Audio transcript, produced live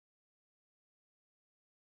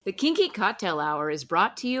The Kinky Cocktail Hour is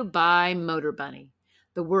brought to you by Motor Bunny,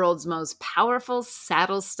 the world's most powerful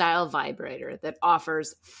saddle-style vibrator that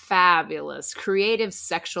offers fabulous, creative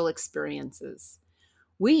sexual experiences.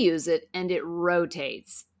 We use it and it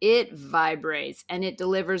rotates, it vibrates, and it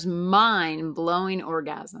delivers mind-blowing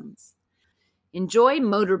orgasms. Enjoy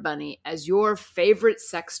Motor Bunny as your favorite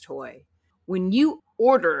sex toy. When you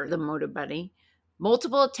order the Motor Bunny,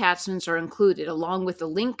 multiple attachments are included along with the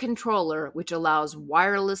Link controller, which allows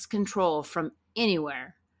wireless control from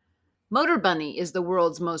anywhere. Motor Bunny is the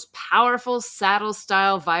world's most powerful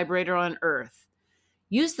saddle-style vibrator on Earth.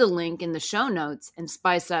 Use the link in the show notes and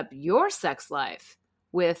spice up your sex life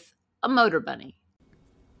with a Motor Bunny.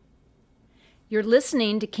 You're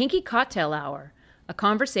listening to Kinky Cocktail Hour, a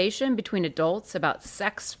conversation between adults about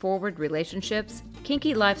sex-forward relationships,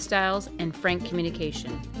 kinky lifestyles, and frank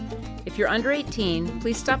communication. If you're under 18,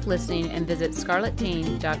 please stop listening and visit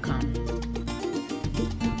scarletteen.com.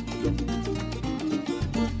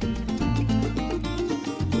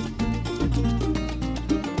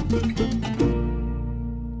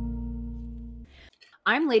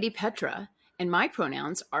 I'm Lady Petra, and my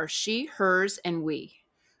pronouns are she, hers, and we.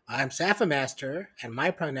 I'm Safa Master, and my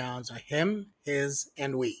pronouns are him, his,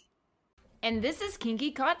 and we. And this is Kinky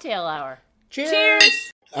Cocktail Hour.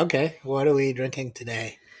 Cheers! Okay, what are we drinking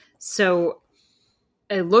today? So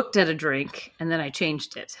I looked at a drink and then I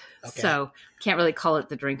changed it. Okay. So can't really call it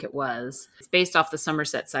the drink it was. It's based off the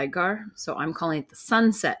Somerset Sidecar. So I'm calling it the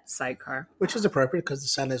Sunset Sidecar. Which is appropriate because the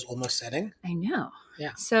sun is almost setting. I know.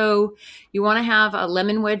 Yeah. So you want to have a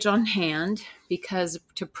lemon wedge on hand because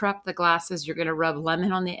to prep the glasses, you're going to rub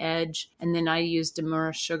lemon on the edge. And then I use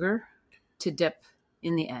Demura sugar to dip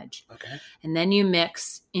in the edge. Okay. And then you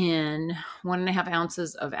mix in 1.5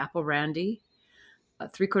 ounces of apple brandy,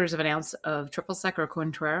 3/4 of an ounce of triple sec or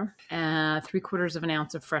Cointreau, 3/4 of an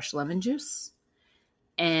ounce of fresh lemon juice,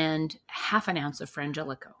 and 1/2 ounce of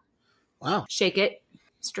Frangelico. Wow. Shake it,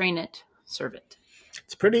 strain it, serve it.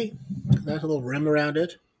 It's pretty. There's a little rim around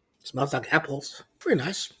it. Smells like apples. Pretty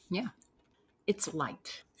nice. Yeah. It's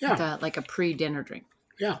light. Yeah. Like a pre-dinner drink.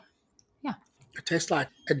 Yeah. Yeah. It tastes like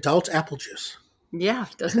adult apple juice. Yeah,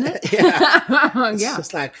 doesn't it? Yeah. It's Yeah.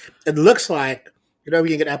 just like, it looks like, you know,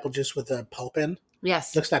 when you get apple juice with a pulp in?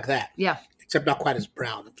 Yes. Looks like that. Yeah. Except not quite as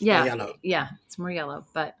brown. It's Yeah. more yellow. Yeah. It's more yellow,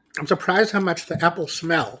 but I'm surprised how much the apple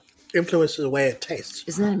smell influences the way it tastes.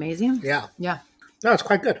 isn't that amazing? Yeah. Yeah. No, it's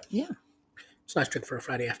quite good. Yeah. It's a nice drink for a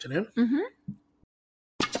Friday afternoon. Mm-hmm.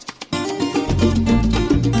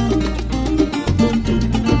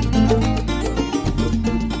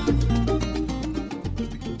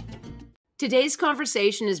 Today's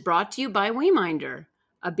conversation is brought to you by WeMinder,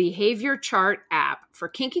 a behavior chart app for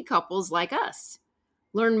kinky couples like us.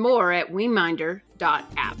 Learn more at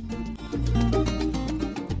WeMinder.app.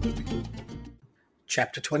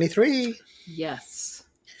 Chapter 23. Yes.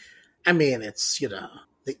 I mean, it's, you know,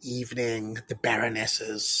 the evening, the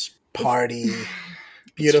Baroness's party,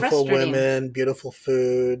 beautiful frustrating. women, beautiful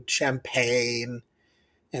food, champagne,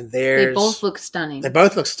 and there's... They both look stunning. They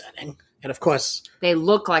both look stunning. And of course... They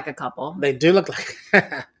look like a couple. They do look like...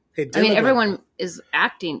 they do I mean, look everyone like, is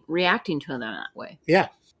reacting to them that way. yeah.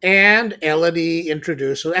 And Elodie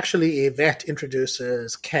introduces... Actually, Yvette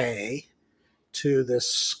introduces Kay to this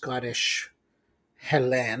Scottish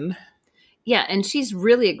Helen. Yeah, and she's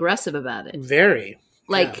really aggressive about it. Very.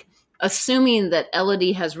 Like, assuming that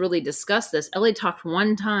Elodie has really discussed this. Elodie talked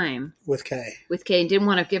one time with Kay. And didn't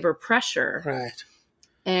want to give her pressure. Right.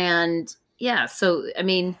 And, yeah, so, I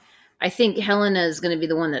mean, I think Helena is going to be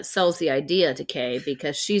the one that sells the idea to Kay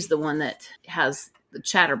because she's the one that has the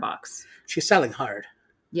chatterbox. She's selling hard.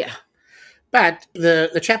 Yeah. But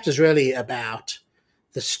the chapter's really about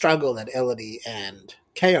the struggle that Elodie and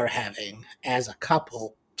Kay are having as a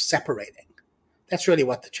couple separating. That's really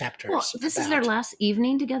what the chapter is about. This is their last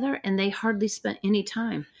evening together, and they hardly spent any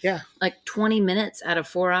time. Yeah. Like 20 minutes out of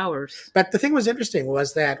 4 hours. But the thing was interesting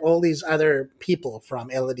was that all these other people from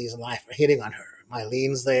Elodie's life are hitting on her.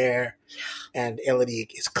 Mylene's there, and Elodie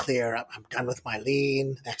is clear. I'm done with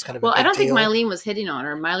Mylene. That's kind of Well, a big I don't deal. think Mylene was hitting on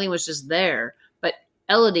her. Mylene was just there. But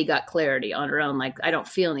Elodie got clarity on her own. Like, I don't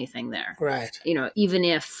feel anything there. Right. You know, even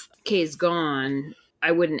if Kay's gone,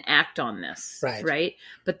 I wouldn't act on this. Right.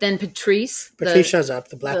 But then Patrice shows up,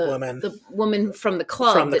 the black woman. The woman from the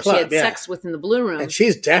club she had sex with in the blue room. And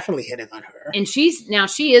she's definitely hitting on her. And she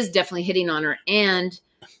is definitely hitting on her. And,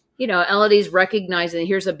 you know, Elodie's recognizing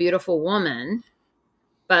here's a beautiful woman.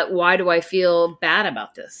 But why do I feel bad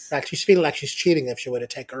about this? Right. She's feeling like she's cheating if she were to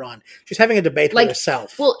take her on. She's having a debate with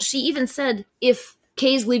herself. Well, she even said, if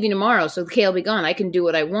Kay's leaving tomorrow, so Kay will be gone. I can do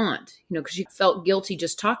what I want, because she felt guilty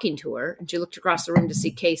just talking to her. And she looked across the room to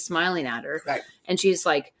see Kay smiling at her. Right. And she's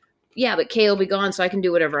like, yeah, but Kay will be gone, so I can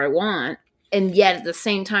do whatever I want. And yet at the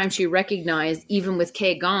same time, she recognized even with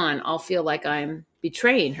Kay gone, I'll feel like I'm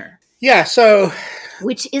betraying her. Yeah, so...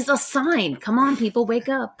 Which is a sign. Come on, people, wake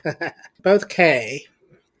up. Both Kay,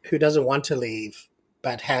 who doesn't want to leave,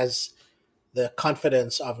 but has the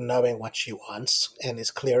confidence of knowing what she wants and is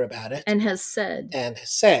clear about it. And has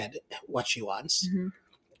said what she wants. Mm-hmm.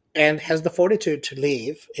 And has the fortitude to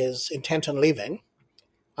leave, is intent on leaving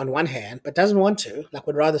on one hand, but doesn't want to,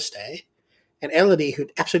 would rather stay. And Elodie, who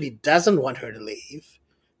absolutely doesn't want her to leave,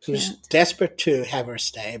 who's desperate to have her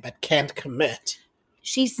stay, but can't commit.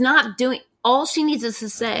 She's not doing... All she needs us to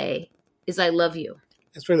say is, I love you.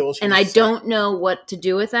 That's really all she needs to say. And I don't know what to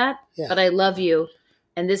do with that, but I love you.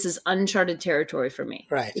 And this is uncharted territory for me.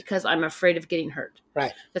 Right. Because I'm afraid of getting hurt.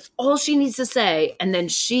 Right. That's all she needs to say. And then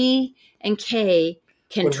she and Kay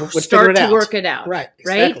can start to work it out. Right.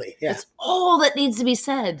 Exactly. Right? Yeah. That's all that needs to be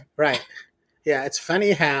said. Right. Yeah. It's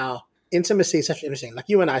funny how intimacy is such interesting.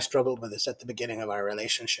 You and I struggled with this at the beginning of our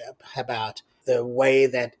relationship about the way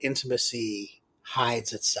that intimacy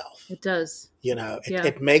hides itself. It does.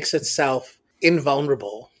 It makes itself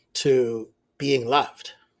invulnerable to being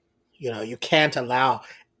loved. You can't allow,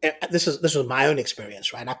 this was my own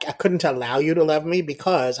experience, right? I couldn't allow you to love me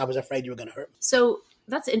because I was afraid you were going to hurt me. So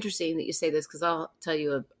that's interesting that you say this, because I'll tell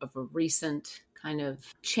you of a recent kind of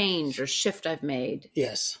change or shift I've made.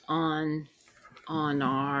 Yes. On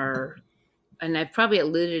our, and I probably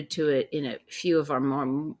alluded to it in a few of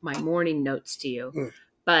my morning notes to you,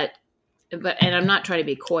 but and I'm not trying to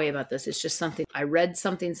be coy about this. It's just something, I read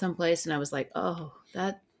something someplace and I was like, oh,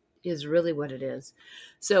 that is really what it is.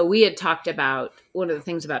 So we had talked about one of the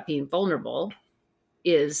things about being vulnerable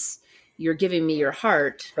is you're giving me your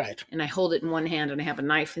heart, right? And I hold it in one hand and I have a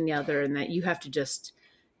knife in the other, and that you have to just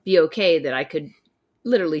be okay that I could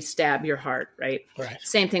literally stab your heart, right? Right.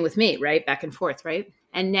 Same thing with me, right? Back and forth, right?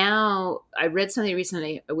 And now I read something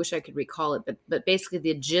recently, I wish I could recall it, but basically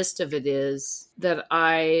the gist of it is that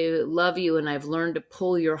I love you and I've learned to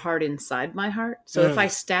pull your heart inside my heart. So if I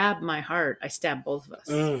stab my heart, I stab both of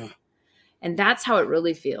us. And that's how it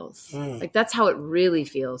really feels. That's how it really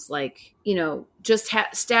feels. Just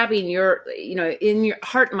stabbing your, in your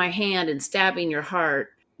heart in my hand and stabbing your heart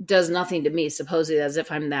does nothing to me, supposedly, as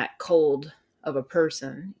if I'm that cold of a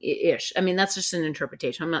person ish. I mean, that's just an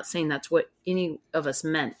interpretation. I'm not saying that's what any of us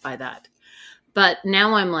meant by that. But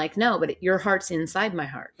now I'm like, no, but your heart's inside my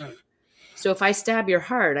heart. So if I stab your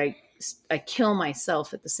heart, I kill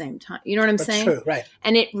myself at the same time. You know what I'm saying? True, right.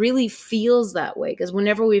 And it really feels that way, because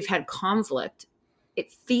whenever we've had conflict,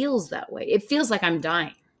 it feels that way. It feels like I'm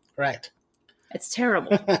dying. Right. It's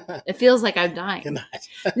terrible. It feels like I'm dying. Good night.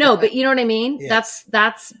 No, but you know what I mean? Yes.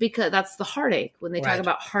 That's because that's the heartache when they talk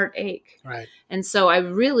about heartache. Right. And so I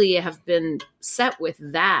really have been set with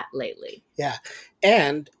that lately. Yeah.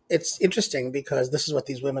 And it's interesting because this is what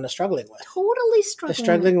these women are struggling with. Totally struggling. They're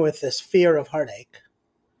struggling with this fear of heartache.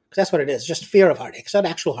 Because that's what it is. Just fear of heartache. It's not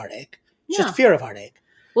actual heartache. It's just fear of heartache.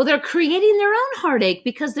 Well, they're creating their own heartache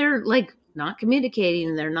because they're not communicating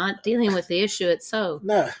and they're not dealing with the issue itself.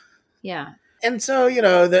 No. Yeah. And so,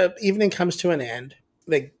 the evening comes to an end.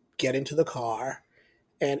 They get into the car,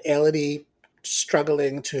 and Elodie,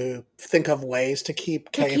 struggling to think of ways to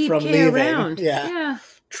keep Kay from leaving, around. Yeah,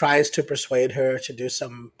 tries to persuade her to do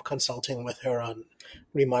some consulting with her on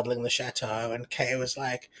remodeling the chateau. And Kay was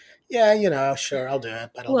like, yeah, sure, I'll do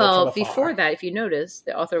it. But I'll do it from before afar. that, if you notice,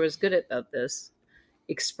 the author was good about this,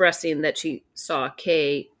 expressing that she saw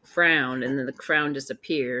Kay frown and then the frown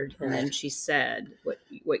disappeared, and then she said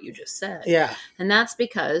what you just said. Yeah. And that's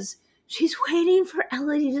because she's waiting for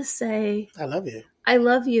Elodie to say, I love you. I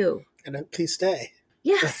love you. And then please stay.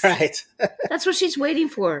 Yes. Right. That's what she's waiting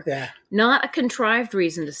for. Yeah. Not a contrived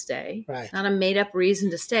reason to stay. Right. Not a made up reason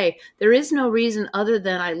to stay. There is no reason other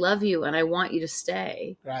than I love you and I want you to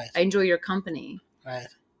stay. Right. I enjoy your company. Right.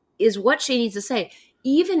 Is what she needs to say.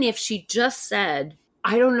 Even if she just said,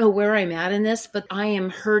 I don't know where I'm at in this, but I am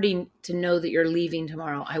hurting to know that you're leaving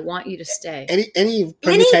tomorrow. I want you to stay. Any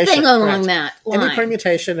permutation, anything along that line. Any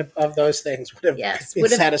permutation of those things would have been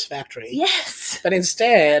satisfactory. Yes. But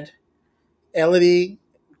instead, Elodie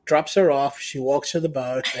drops her off. She walks to the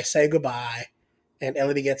boat. They say goodbye. And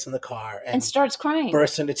Elodie gets in the car and starts crying.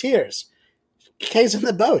 Bursts into tears. Kay's in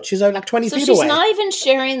the boat. She's like 20 feet away. So she's not even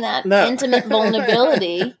sharing that intimate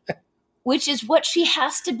vulnerability. Which is what she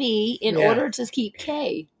has to be in order to keep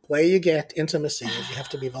Kay. The way you get intimacy is you have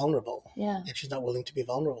to be vulnerable. Yeah. And she's not willing to be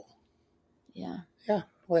vulnerable. Yeah. Yeah.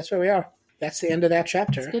 Well, that's where we are. That's the end of that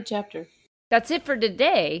chapter. It's a good chapter. That's it for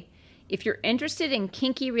today. If you're interested in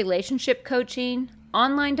kinky relationship coaching,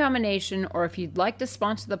 online domination, or if you'd like to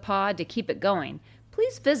sponsor the pod to keep it going,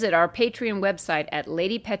 please visit our Patreon website at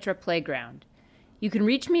Lady Petra Playground. You can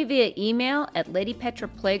reach me via email at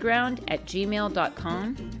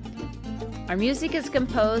ladypetraplayground@gmail.com. Our music is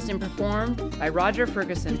composed and performed by Roger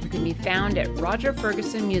Ferguson, who can be found at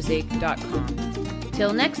rogerfergusonmusic.com.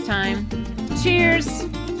 Till next time, cheers!